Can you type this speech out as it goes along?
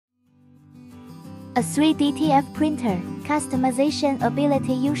A 3D TF printer, customization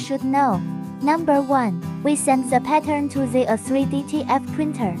ability you should know. Number 1. We send the pattern to the 3D TF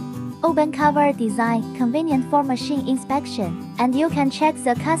printer. Open cover design, convenient for machine inspection, and you can check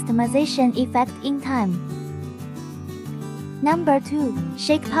the customization effect in time. Number 2.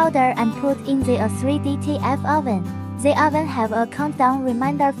 Shake powder and put in the 3D TF oven. The oven have a countdown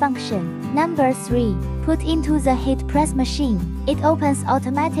reminder function. Number 3. Put into the heat press machine. It opens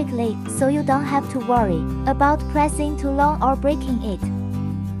automatically, so you don't have to worry about pressing too long or breaking it.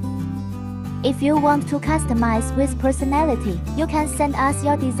 If you want to customize with personality, you can send us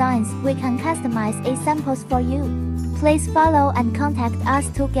your designs. We can customize a samples for you. Please follow and contact us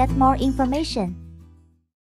to get more information.